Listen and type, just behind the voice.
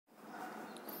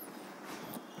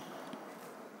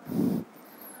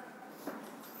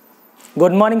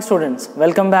Good morning students,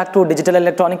 welcome back to digital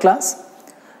electronic class.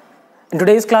 In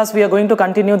today's class we are going to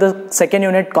continue the second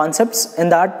unit concepts. In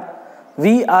that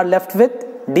we are left with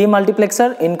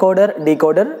demultiplexer, encoder,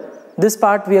 decoder. This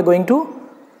part we are going to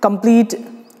complete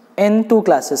in 2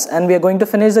 classes and we are going to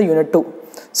finish the unit 2.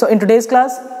 So in today's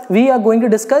class we are going to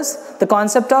discuss the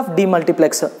concept of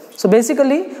demultiplexer. So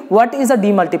basically what is a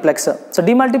demultiplexer? So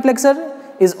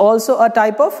demultiplexer is also a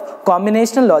type of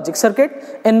combinational logic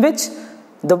circuit in which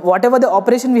whatever the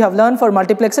operation we have learned for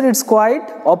multiplexer, it's quite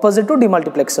opposite to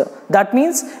demultiplexer. That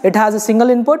means it has a single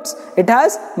inputs, it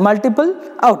has multiple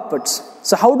outputs.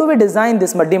 So how do we design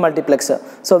this demultiplexer?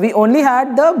 So we only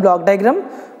had the block diagram,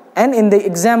 and in the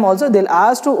exam also they'll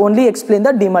ask to only explain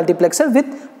the demultiplexer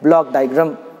with block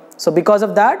diagram. So because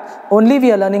of that only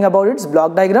we are learning about its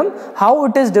block diagram, how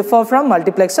it is differ from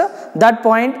multiplexer. That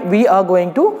point we are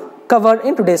going to cover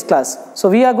in today's class. So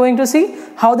we are going to see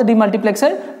how the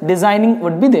demultiplexer designing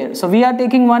would be there. So we are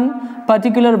taking one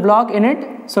particular block in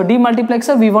it. So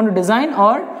demultiplexer we want to design,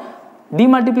 or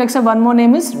demultiplexer one more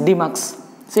name is demux.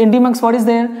 So in demux what is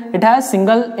there? It has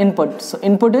single input. So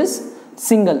input is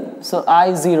single. So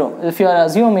I0. If you are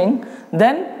assuming,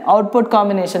 then output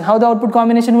combination. How the output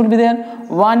combination would be there?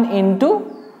 1 into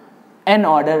n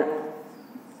order.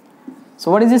 So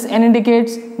what is this n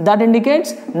indicates? That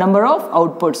indicates number of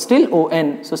outputs till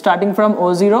on. So starting from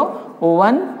O0,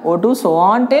 O1, O2, so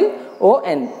on till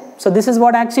on. So this is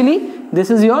what actually, this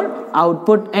is your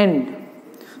output end.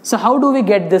 So how do we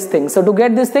get this thing? So to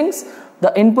get these things,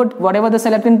 the input, whatever the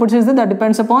select inputs is there, that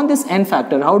depends upon this n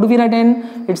factor. How do we write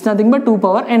n? It's nothing but 2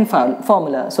 power n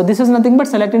formula. So this is nothing but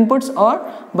select inputs or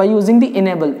by using the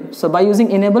enable. So by using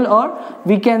enable, or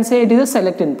we can say it is a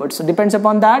select input. So depends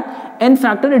upon that n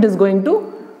factor it is going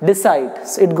to decide.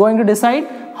 So it's going to decide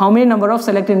how many number of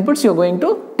select inputs you're going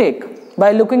to take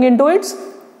by looking into its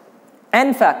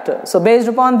n factor. So based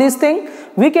upon this thing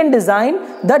we can design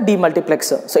the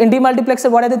demultiplexer. So in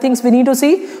demultiplexer what are the things we need to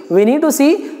see? We need to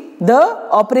see the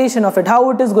operation of it,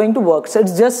 how it is going to work. So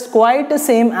it's just quite the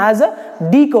same as a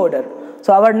decoder.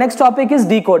 So our next topic is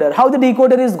decoder, how the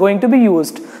decoder is going to be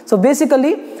used. So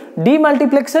basically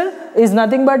demultiplexer is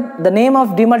nothing but, the name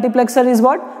of demultiplexer is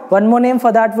what? One more name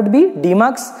for that would be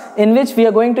demux, in which we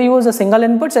are going to use a single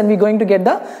inputs and we are going to get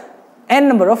the n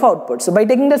number of outputs. So by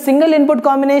taking the single input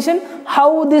combination,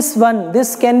 how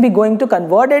this can be going to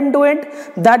convert into it,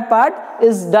 that part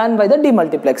is done by the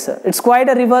demultiplexer. It's quite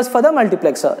a reverse for the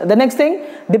multiplexer. The next thing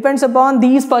depends upon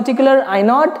these particular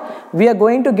I0, we are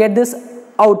going to get this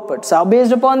output. So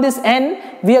based upon this n,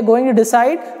 we are going to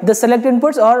decide the select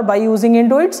inputs or by using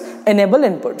into its enable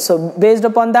input. So based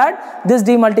upon that, this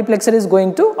demultiplexer is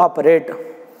going to operate.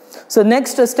 So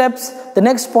next steps, the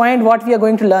next point what we are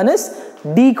going to learn is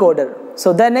decoder.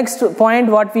 So the next point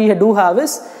what we do have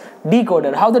is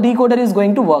decoder, how the decoder is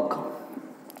going to work.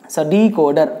 So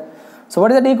decoder. So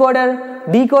what is the decoder?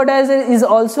 Decoder is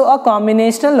also a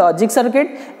combinational logic circuit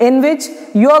in which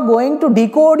you are going to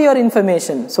decode your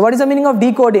information. So what is the meaning of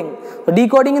decoding? So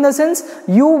decoding in the sense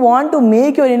you want to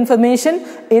make your information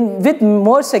with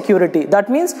more security. That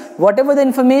means whatever the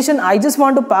information I just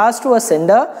want to pass to a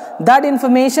sender, that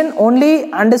information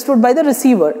only understood by the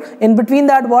receiver. In between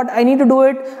that what I need to do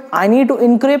it? I need to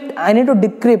encrypt, I need to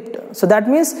decrypt. So that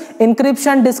means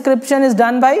encryption, description is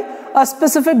done by a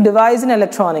specific device in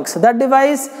electronics. So that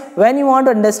device, when you want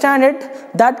to understand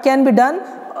it, that can be done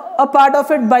a part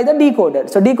of it by the decoder.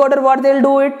 So decoder, what they'll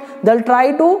do it? They'll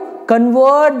try to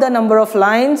convert the number of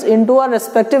lines into a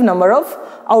respective number of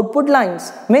output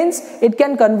lines. Means it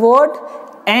can convert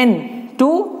n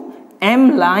to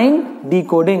m line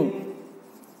decoding.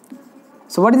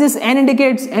 So what is this n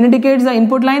indicates? N indicates the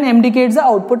input line, m indicates the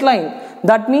output line.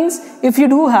 That means if you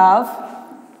do have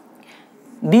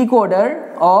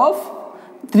decoder of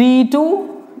 3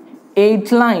 to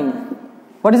 8 line.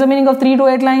 What is the meaning of 3 to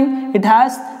 8 line? It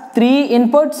has 3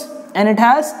 inputs and it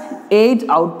has 8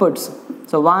 outputs.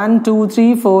 So 1, 2,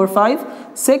 3, 4, 5,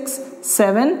 6,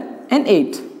 7 and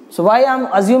 8. So why I am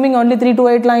assuming only 3 to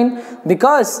 8 line?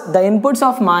 Because the inputs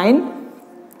of mine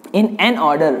in n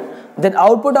order, then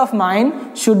output of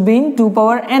mine should be in 2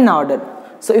 power n order.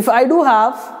 So if I do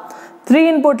have 3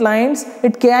 input lines,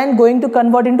 it can going to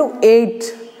convert into 8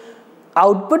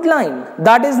 output line.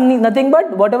 That is nothing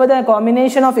but whatever the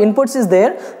combination of inputs is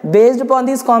there, based upon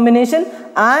this combination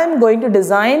I am going to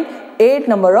design 8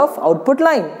 number of output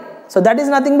line. So that is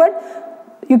nothing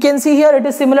but, you can see here it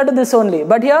is similar to this only,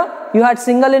 but here you had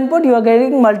single input, you are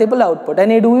getting multiple output,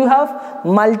 and you have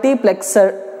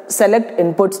multiplexer select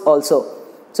inputs also.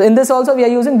 So in this also we are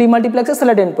using demultiplexer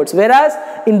select inputs, whereas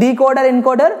in decoder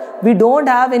encoder we don't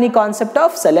have any concept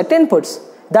of select inputs.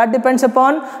 That depends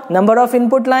upon number of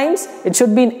input lines. It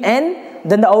should be in n,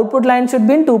 then the output line should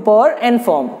be in 2 power n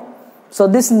form. So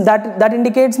that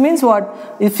indicates means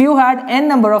what? If you had n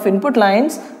number of input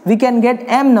lines, we can get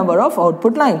m number of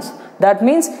output lines. That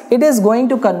means it is going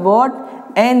to convert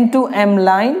n to m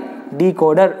line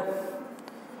decoder.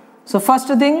 So first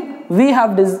thing, we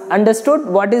have understood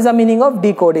what is the meaning of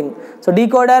decoding. So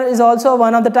decoder is also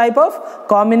one of the type of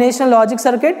combinational logic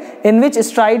circuit in which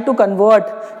is tried to convert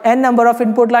n number of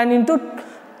input line into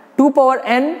 2 power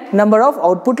n number of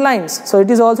output lines. So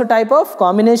it is also type of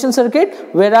combination circuit,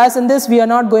 whereas in this we are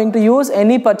not going to use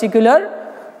any particular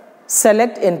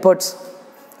select inputs.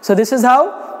 So this is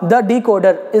how the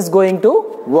decoder is going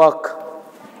to work.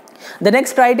 The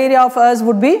next criteria of us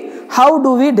would be how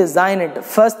do we design it.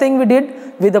 First thing we did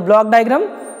with the block diagram.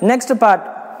 Next part,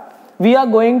 we are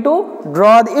going to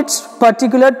draw its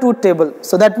particular truth table.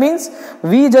 So that means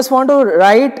we just want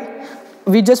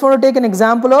to take an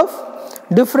example of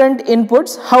different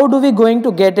inputs. How do we going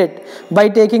to get it? By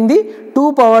taking the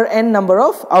 2 power n number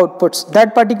of outputs.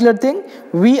 That particular thing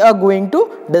we are going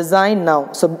to design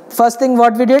now. So first thing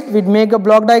what we did, we'd make a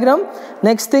block diagram.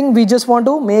 Next thing, we just want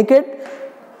to make it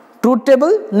truth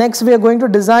table. Next we are going to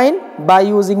design by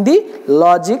using the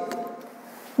logic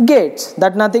gates.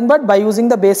 That nothing but by using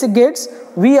the basic gates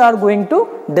we are going to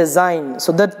design.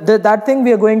 So that thing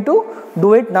we are going to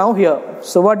do it now here.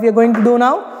 So what we are going to do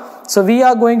now? So we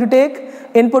are going to take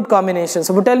input combination.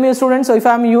 So tell me, students, so if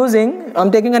I'm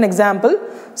taking an example.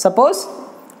 Suppose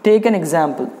take an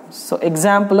example. So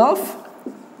example of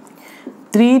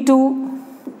 3 to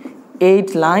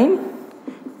 8 line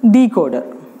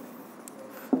decoder.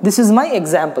 This is my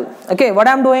example. Okay, what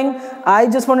I'm doing, I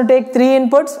just want to take 3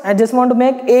 inputs. I just want to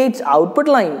make 8 output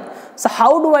line. So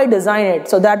how do I design it?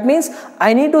 So that means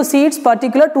I need to see its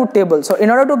particular truth table. So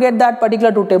in order to get that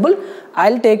particular truth table,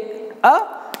 I'll take a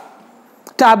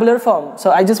tabular form. So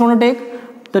I just want to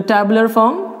take the tabular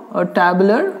form of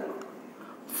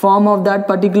that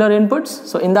particular inputs.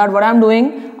 So in that what I'm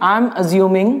doing, I'm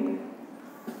assuming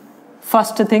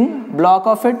first thing, block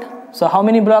of it. So how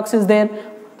many blocks is there?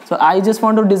 So I just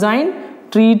want to design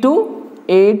 3 to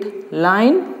 8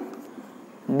 line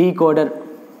decoder.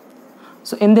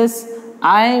 So in this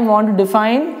I want to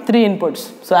define 3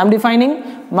 inputs. So I'm defining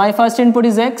my first input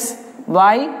is x,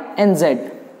 y and z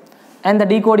and the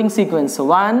decoding sequence. So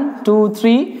 1, 2,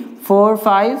 3, 4,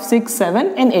 5, 6,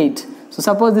 7 and 8. So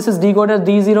suppose this is decoder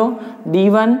D0,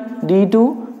 D1,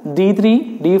 D2,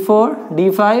 D3, D4,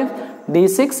 D5,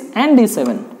 D6 and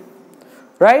D7.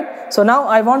 Right? So now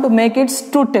I want to make its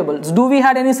truth tables. Do we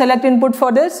had any select input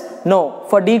for this? No.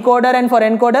 For decoder and for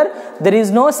encoder, there is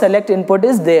no select input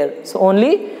is there. So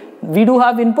only we do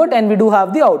have input and we do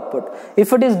have the output.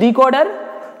 If it is decoder,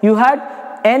 you had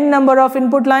n number of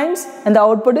input lines and the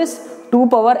output is 2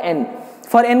 power n.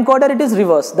 For encoder it is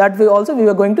reverse. That we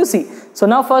are going to see. So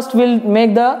now first we'll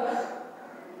make the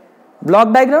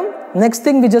block diagram. Next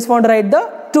thing we just want to write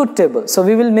the truth table. So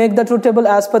we will make the truth table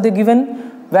as per the given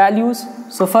values.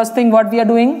 So first thing what we are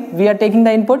doing, we are taking the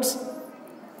inputs.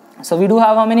 So we do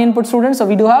have how many inputs, students? So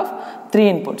we do have 3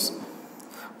 inputs.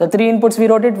 The 3 inputs we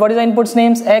wrote it. What is the inputs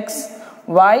names? X,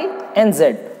 Y and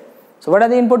Z. So what are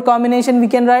the input combination we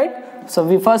can write? So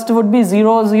we first would be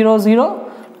 0, 0,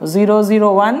 0, 0,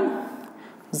 0, 1,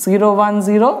 0, 1,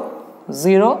 0,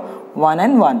 0, 1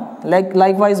 and 1.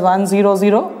 Likewise 1, 0,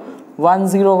 0, 1,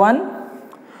 0, 1,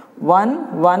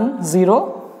 1, 1,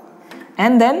 0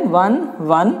 and then 1,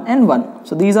 1 and 1.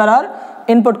 So these are our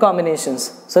input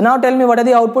combinations. So now tell me what are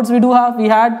the outputs we do have. We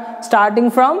had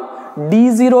starting from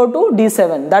D0 to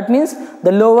D7. That means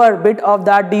the lower bit of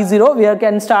that D0 we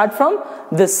can start from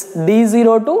this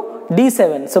D0 to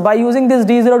D7. So by using this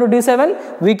D0 to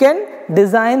D7 we can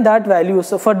design that value.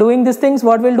 So for doing these things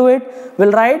what we'll do it,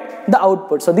 we'll write the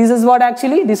output. So this is what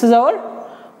actually, this is our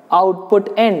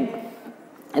output end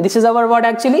and this is our what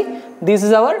actually, this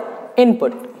is our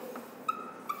input.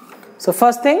 So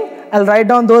first thing I'll write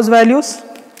down those values.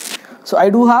 So I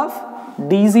do have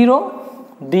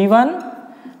D0, D1,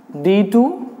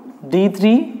 D2,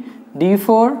 D3,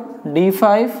 D4,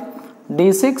 D5,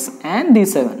 D6 and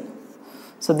D7.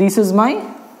 So this is my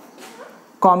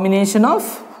combination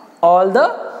of all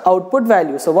the output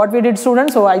values. So what we did,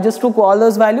 students, so I just took all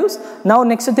those values. Now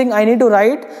next thing I need to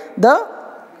write the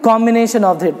combination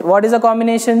of it. What is the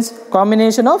combinations?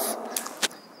 Combination of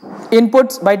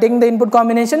inputs. By taking the input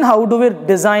combination, how do we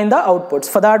design the outputs?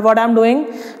 For that what I'm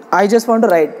doing, I just want to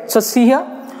write. So see here,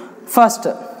 first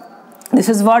this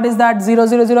is what is that 0,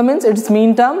 0, 0 means its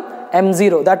mean term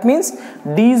M0. That means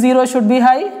D0 should be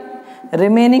high,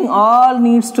 remaining all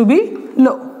needs to be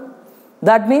low.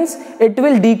 That means it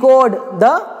will decode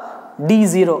the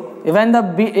D0. Even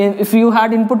if you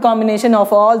had input combination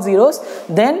of all zeros,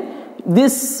 then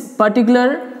this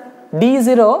particular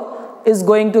D0 is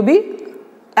going to be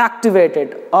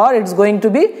activated, or it's going to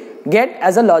be get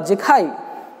as a logic high.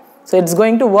 So it's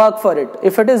going to work for it.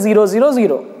 If it is 0 0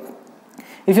 0,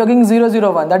 if you're getting 0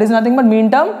 0 1, that is nothing but mean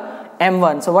term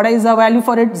M1. So what is the value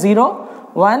for it?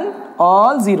 0 1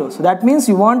 all 0. So that means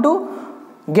you want to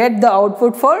get the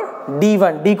output for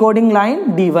D1, decoding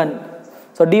line D1.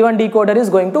 So D1 decoder is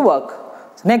going to work.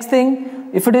 So next thing,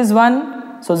 if it is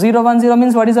 1, so 0 1 0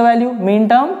 means what is the value? Mean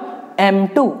term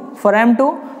M2. For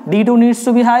M2, D2 needs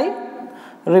to be high,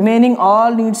 remaining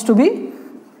all needs to be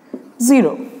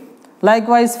 0.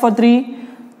 Likewise for 3,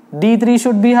 D3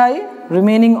 should be high,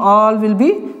 remaining all will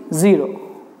be 0.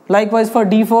 Likewise for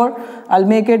D4, I'll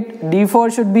make it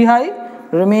D4 should be high,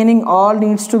 remaining all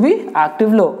needs to be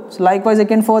active low. So likewise I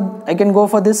can go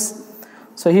for this.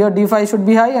 So here D5 should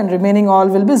be high and remaining all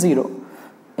will be 0.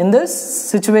 In this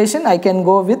situation I can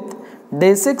go with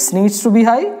D6 needs to be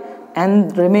high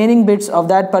and remaining bits of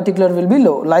that particular will be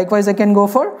low. Likewise I can go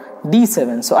for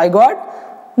D7. So I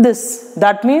got this.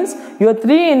 That means your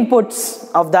 3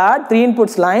 inputs of that 3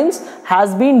 inputs lines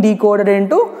has been decoded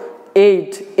into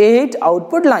 8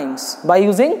 output lines by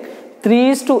using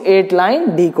 3:8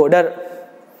 line decoder.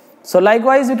 So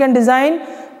likewise you can design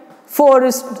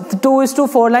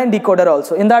 2:4 line decoder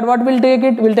also. In that what we'll take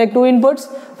it? We'll take 2 inputs,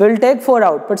 we'll take 4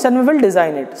 outputs and we will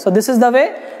design it. So this is the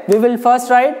way we will first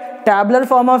write tabular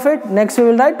form of it, next we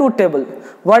will write truth table.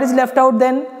 What is left out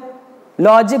then?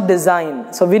 Logic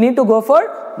design. So we need to go for,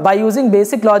 by using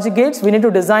basic logic gates, we need to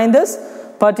design this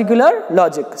particular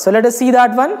logic. So let us see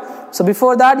that one. So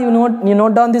before that you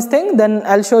note down this thing, then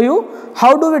I'll show you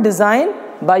how do we design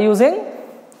by using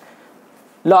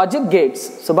logic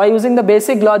gates. So by using the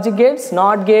basic logic gates,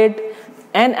 NOT gate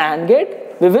and AND gate,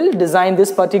 we will design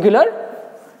this particular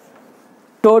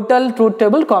total truth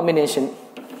table combination.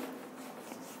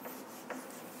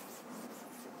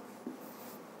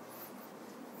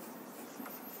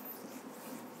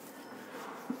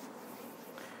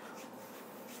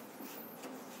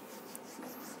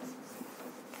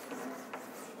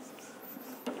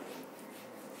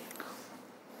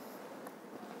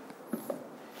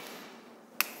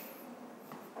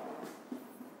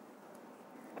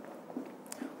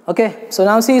 Okay, so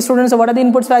now see students, so what are the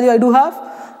inputs value I do have?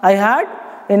 I had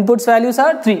inputs values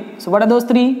are 3. So what are those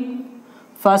 3?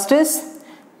 First is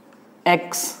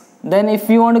X. Then if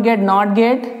you want to get NOT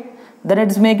gate, then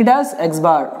it's make it as X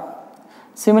bar.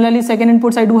 Similarly, second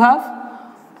inputs I do have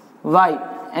Y.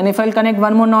 And if I'll connect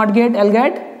one more NOT gate, I'll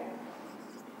get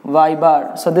Y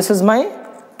bar. So this is my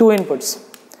 2 inputs.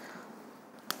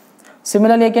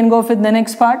 Similarly, I can go with the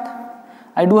next part.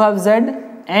 I do have Z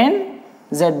and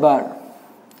Z bar.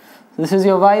 This is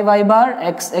your Y bar,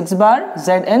 X bar,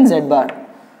 Z and Z bar.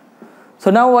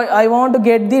 So now I want to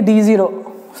get the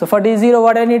D0. So for D0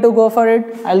 what I need to go for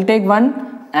it? I'll take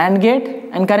one AND gate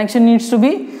and connection needs to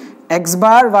be X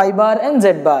bar, Y bar and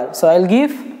Z bar. So I'll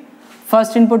give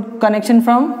first input connection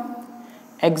from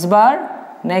X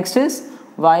bar, next is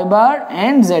Y bar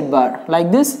and Z bar.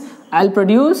 Like this I'll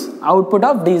produce output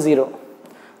of D0.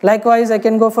 Likewise I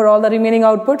can go for all the remaining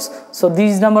outputs. So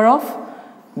these number of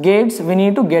gates we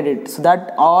need to get it, so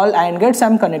that all AND gates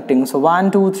I'm connecting. So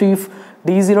 1 2 3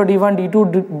 D0 D1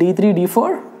 D2 D3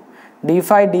 D4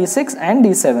 D5 D6 and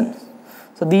D7.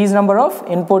 So these number of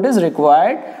input is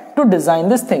required to design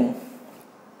this thing.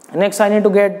 Next I need to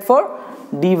get for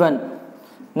D1,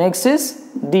 next is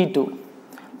D2,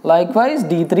 likewise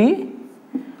D3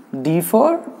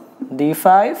 D4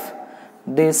 D5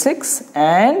 D6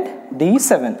 and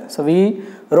D7. So we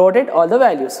wrote it all the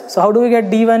values. So how do we get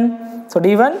D1? So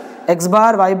D1 X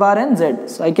bar, Y bar and Z.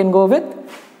 So I can go with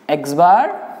X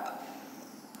bar,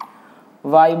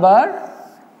 Y bar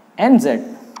and Z.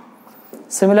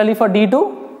 Similarly for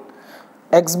D2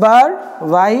 X bar,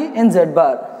 Y and Z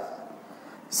bar.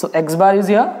 So X bar is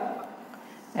here,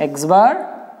 X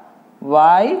bar,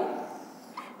 Y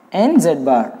and Z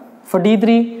bar. For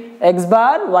D3 X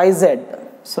bar, Y, Z.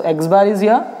 So X bar is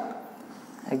here,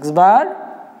 X bar,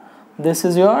 this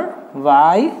is your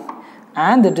Y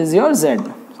and that is your Z,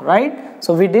 right?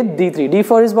 So we did D3.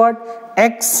 D4 is what?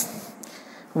 X,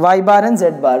 Y bar and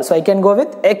Z bar. So I can go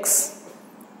with X,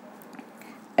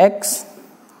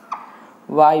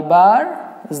 Y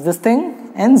bar is this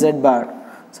thing and Z bar.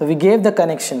 So we gave the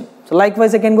connection. So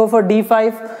likewise I can go for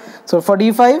D5. So for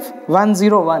D5 1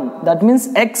 0 1, that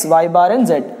means X, Y bar and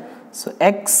Z. So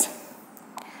X,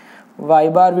 Y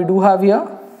bar we do have here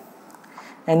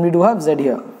and we do have Z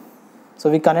here. So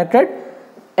we connected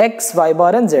X, Y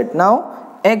bar and Z.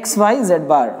 Now X, Y, Z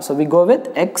bar. So we go with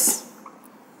X,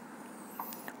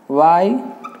 Y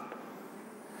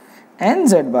and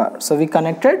Z bar. So we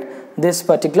connected this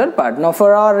particular part. Now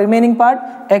for our remaining part,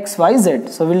 X, Y, Z.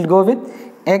 So we'll go with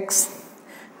X,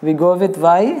 we go with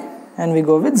Y, and we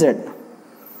go with Z.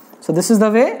 So this is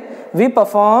the way we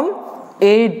perform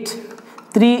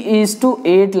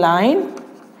 3:8 line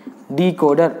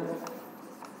decoder.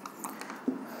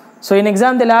 So in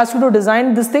exam they'll ask you to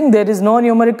design this thing. There is no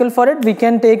numerical for it. We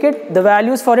can take it, the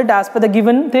values for it as per the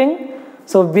given thing.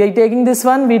 So we are taking this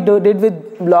one, we did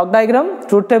with block diagram,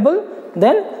 truth table,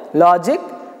 then logic,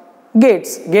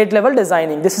 gates, gate level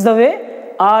designing. This is the way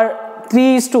our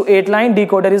 3:8 line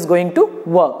decoder is going to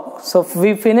work. So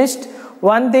we finished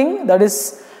one thing, that is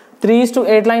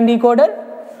 3:8 line decoder.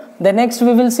 The next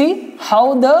we will see how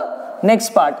the next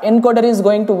part, encoder, is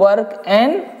going to work,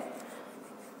 and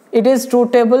it is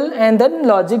truth table and then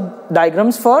logic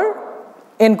diagrams for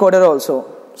encoder also.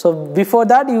 So before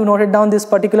that you noted down this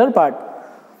particular part.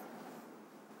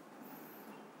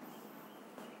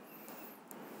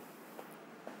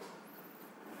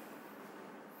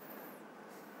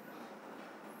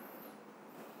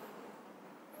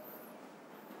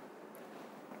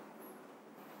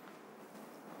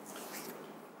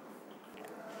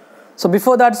 So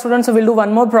before that, students, we'll do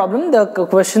one more problem. The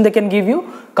question they can give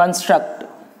you, construct.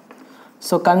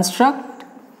 So construct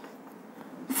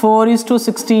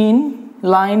 4:16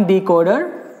 line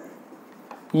decoder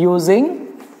using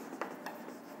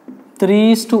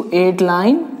 3:8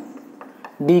 line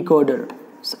decoder.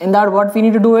 So in that, what we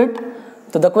need to do it?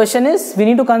 So the question is, we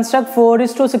need to construct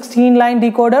 4:16 line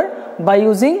decoder by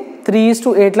using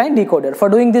 3:8 line decoder. For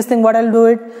doing this thing, what I'll do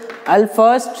it? I'll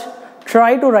first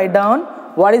try to write down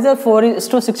what is a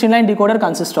 4:16 line decoder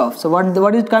consist of. So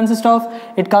what it consists of?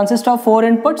 It consists of 4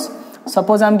 inputs.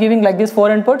 Suppose I'm giving like this 4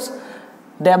 inputs,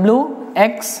 W,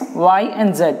 X, Y and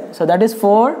Z. So that is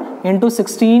 4 into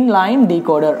 16 line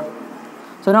decoder.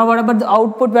 So now what about the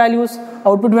output values?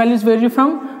 Output values vary from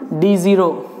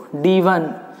D0, D1,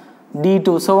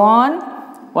 D2, so on.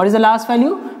 What is the last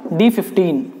value?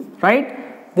 D15, right?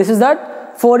 This is that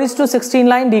 4:16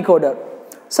 line decoder.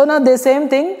 So now the same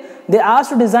thing, they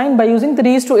asked to design by using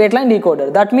 3:8 line decoder.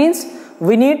 That means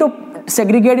we need to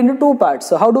segregate into 2 parts.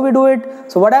 So how do we do it?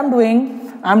 So what I'm doing,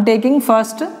 I'm taking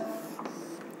first,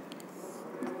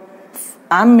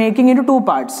 I'm making into 2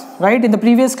 parts, right? In the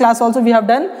previous class also we have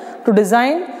done to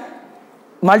design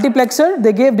multiplexer.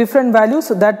 They gave different values.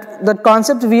 So that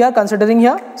concept we are considering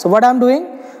here. So what I'm doing,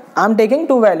 I'm taking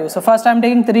 2 values. So first I'm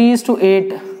taking 3:8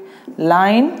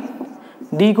 line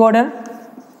decoder.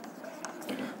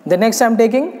 The next I'm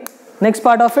taking next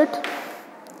part of it,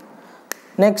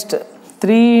 next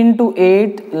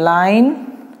 3:8 line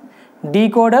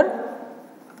decoder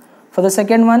for the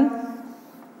second one,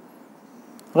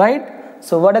 right?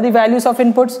 So what are the values of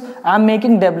inputs? I am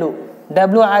making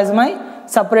W as my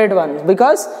separate one,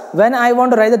 because when I want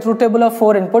to write the truth table of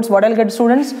 4 inputs, what I'll get,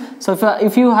 students? So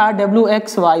if you had W,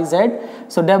 X, Y, Z,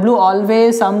 so W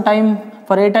always sometime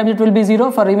for 8 times it will be 0,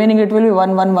 for remaining it will be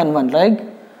 1, 1, 1, 1, right?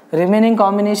 Remaining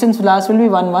combinations last will be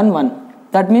 1, 1, 1.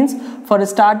 That means for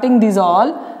starting these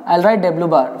all, I'll write W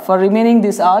bar. For remaining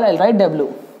this all, I'll write W,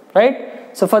 right?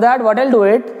 So for that, what I'll do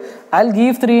it, I'll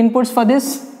give 3 inputs for this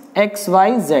X, Y,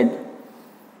 Z,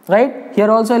 right? Here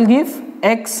also I'll give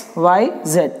X, Y,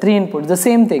 Z, 3 inputs, the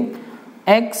same thing.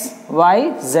 X, Y,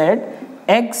 Z,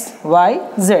 X, Y,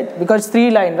 Z, because 3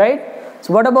 line, right?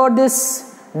 So what about this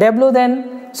W then?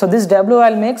 So this W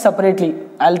I'll make separately.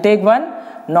 I'll take one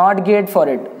NOT gate for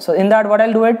it. So in that, what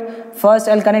I'll do it, first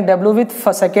I'll connect W with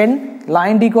for second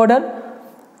line decoder,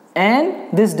 and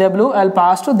this W I'll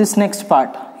pass to this next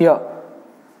part here.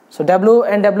 So W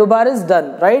and W bar is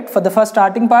done, right? For the first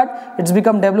starting part, it's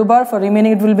become W bar, for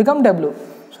remaining it will become W.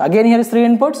 So again here is 3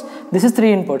 inputs, this is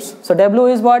 3 inputs. So W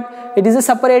is what? It is a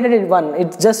separated one.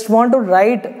 It just want to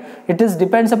write, it is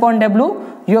depends upon W,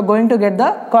 you are going to get the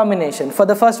combination. For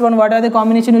the first one, what are the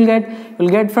combination you'll get?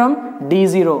 You'll get from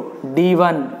D0,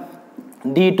 D1,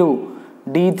 D2,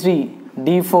 D3,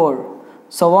 D4,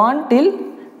 so on till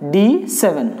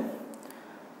D7.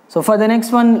 So for the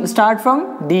next one, start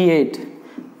from D8,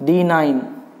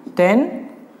 D9, 10,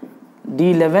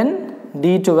 D11,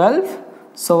 D12,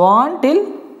 so on till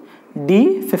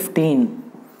D15.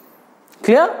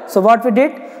 Clear? So what we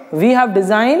did, we have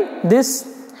designed this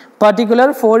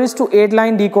particular 4:8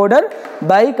 line decoder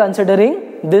by considering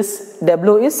this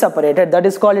W is separated. That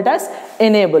is called it as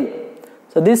enable.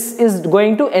 So this is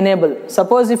going to enable.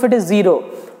 Suppose if it is 0,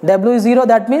 W is 0,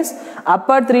 that means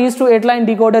upper 3:8 line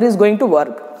decoder is going to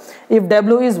work. If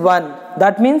W is 1,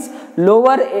 that means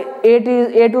lower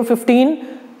 8 to 15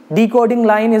 decoding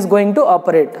line is going to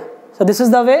operate. So this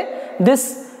is the way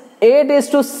this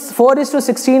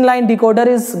 4:16 line decoder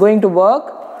is going to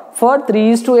work for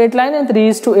 3:8 line and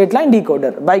 3:8 line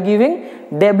decoder by giving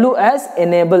W as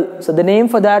enable. So the name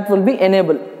for that will be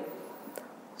enable.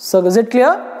 So is it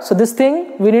clear? So this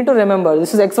thing we need to remember.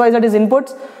 This is XYZ is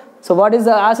inputs. So what is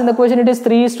the asked in the question? It is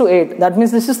 3:8. That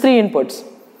means this is 3 inputs.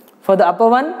 For the upper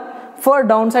one, for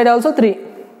downside also 3.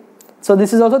 So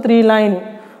this is also 3 line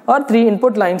or 3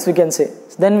 input lines we can say.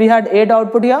 Then we had 8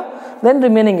 output here. Then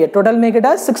remaining 8. Total make it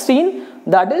as 16.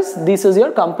 That is, this is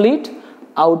your complete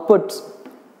outputs.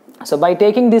 So by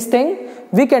taking this thing,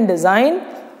 we can design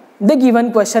the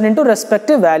given question into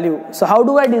respective value. So how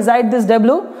do I decide this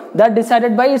W? That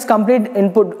decided by its complete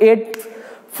input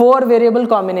 4 variable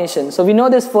combination. So we know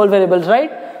this 4 variables,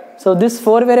 right? So this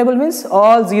 4 variable means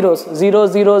all zeros, 0,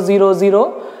 0, 0, 0,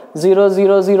 0,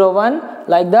 0, 0, 1,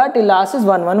 like that till last is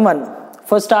 1, 1, 1.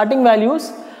 For starting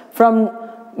values from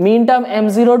mean term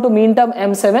M0 to mean term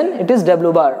M7, it is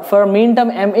W bar. For mean term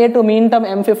M8 to mean term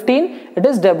M15, it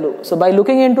is W. So by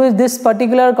looking into this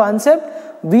particular concept,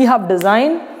 we have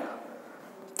designed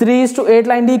 3:8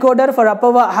 line decoder for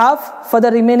upper half. For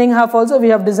the remaining half also, we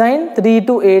have designed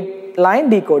 3:8 line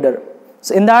decoder.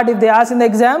 So in that, if they ask in the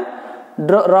exam,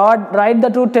 write the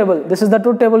truth table. This is the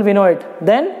truth table, we know it.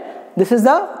 Then this is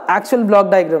the actual block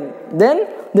diagram. Then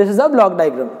this is the block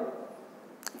diagram.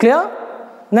 Clear?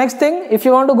 Next thing, if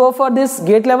you want to go for this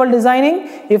gate level designing,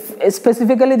 if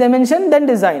specifically they mention, then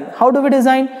design. How do we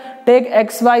design? Take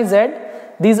X, Y, Z.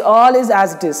 These all is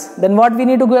as it is. Then what we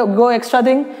need to go extra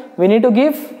thing? We need to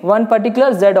give one particular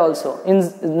Z also.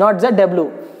 Not Z,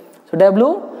 W. So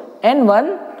W and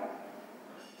one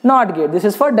NOT gate. This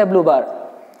is for W bar.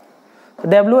 So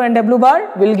W and W bar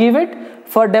will give it.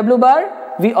 For W bar,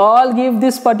 we all give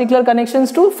this particular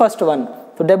connections to first one.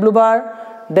 So W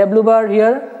bar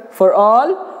here. For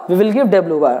all, we will give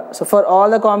W bar. So for all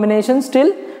the combinations till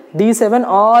D7,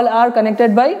 all are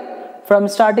connected by from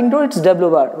starting to its W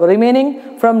bar. Remaining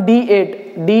from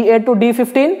D8 to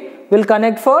D15 will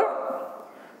connect for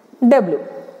W.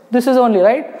 This is only,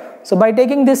 right? So by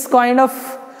taking this kind of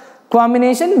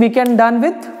combination, we can done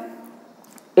with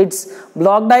its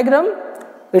block diagram,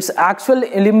 its actual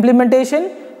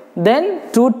implementation, then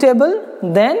truth table,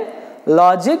 then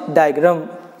logic diagram.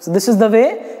 So this is the way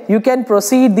you can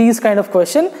proceed these kind of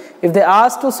question if they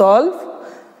ask to solve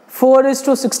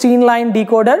 4:16 line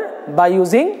decoder by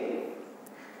using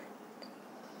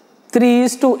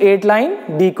 3:8 line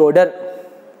decoder.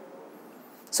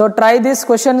 So try this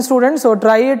question, students. So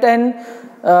try it and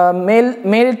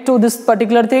mail it to this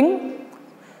particular thing,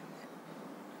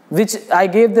 which I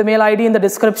gave the mail ID in the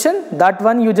description. That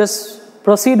one you just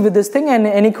proceed with this thing, and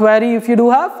any query if you do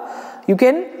have, you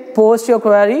can post your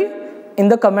query in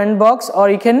the comment box, or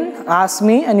you can ask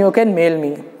me and you can mail me.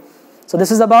 So this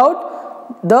is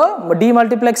about the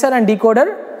demultiplexer and decoder.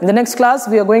 In the next class,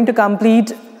 we are going to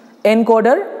complete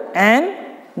encoder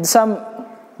and some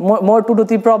more 2 to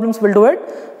 3 problems will do it.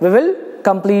 We will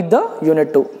complete the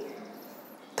unit 2.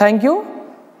 Thank you.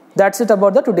 That's it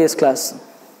about the today's class.